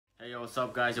What's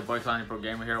up guys, your boy Clowny Pro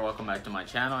Gamer here. Welcome back to my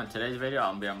channel. In today's video,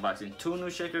 I'll be unboxing two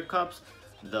new shaker cups.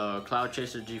 The Cloud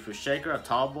Chaser Gfuel shaker, a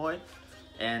tall boy,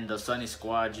 and the Sunny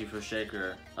Squad Gfuel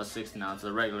shaker, a 16 ounce,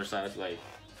 the regular size like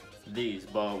these.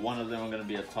 But one of them are going to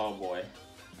be a tall boy.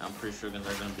 I'm pretty sure they're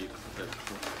going to be the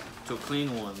two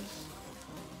clean ones.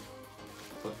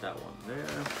 Put that one there.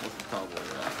 What's the tall boy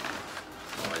at?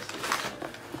 Oh, I see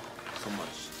it. So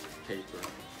much paper.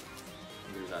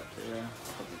 Do that there.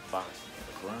 Put the box on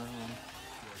the ground.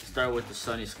 Start with the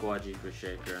Sunny Squad Gfuel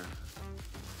shaker.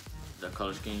 The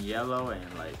color scheme yellow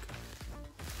and like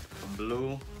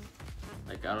blue.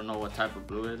 Like I don't know what type of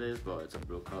blue it is, but it's a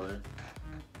blue color.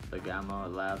 The Gamma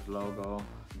Labs logo,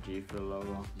 Gfuel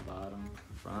logo, bottom,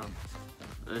 front.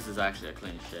 This is actually a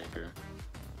clean shaker.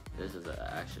 This is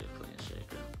actually a clean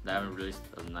shaker. They haven't released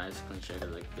a nice clean shaker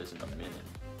like this in a minute.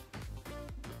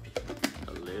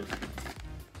 The lid.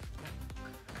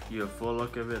 You have a full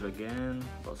look of it again,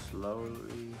 but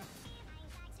slowly.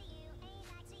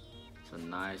 It's a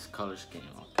nice color scheme,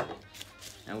 okay.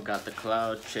 And we got the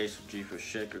Cloud Chaser Gfuel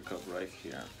shaker cup right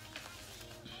here.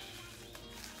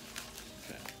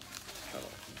 Okay.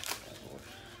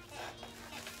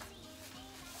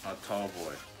 A tall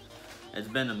boy. It's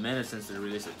been a minute since they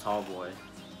released a tall boy.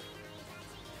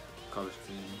 Color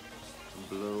scheme,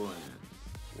 blue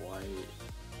and white.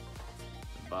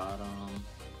 The bottom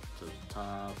to the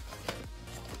top,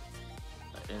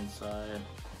 the inside.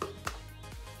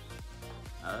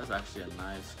 That's actually a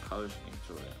nice color scheme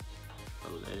to it. The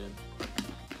lid.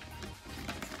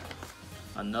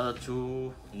 Another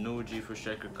two new Gfuel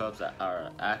shaker cups that are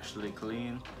actually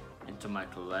clean into my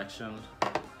collection.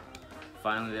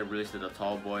 Finally, they released a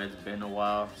tall boy. It's been a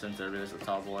while since they released a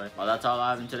tall boy. Well, that's all I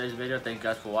have in today's video. Thank you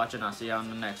guys for watching. I'll see you on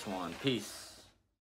the next one. Peace.